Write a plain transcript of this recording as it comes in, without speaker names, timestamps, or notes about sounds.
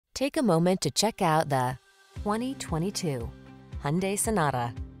Take a moment to check out the 2022 Hyundai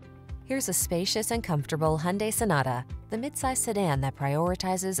Sonata. Here's a spacious and comfortable Hyundai Sonata, the midsize sedan that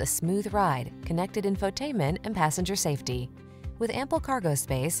prioritizes a smooth ride, connected infotainment, and passenger safety. With ample cargo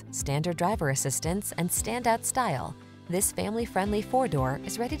space, standard driver assistance, and standout style, this family-friendly four-door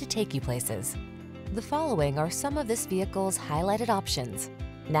is ready to take you places. The following are some of this vehicle's highlighted options: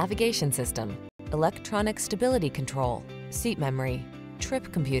 navigation system, electronic stability control, seat memory,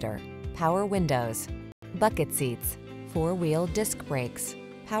 trip computer, power windows, bucket seats, four-wheel disc brakes,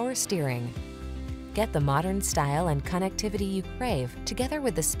 power steering. Get the modern style and connectivity you crave together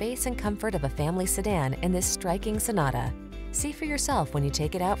with the space and comfort of a family sedan in this striking Sonata. See for yourself when you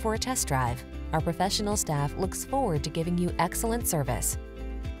take it out for a test drive. Our professional staff looks forward to giving you excellent service.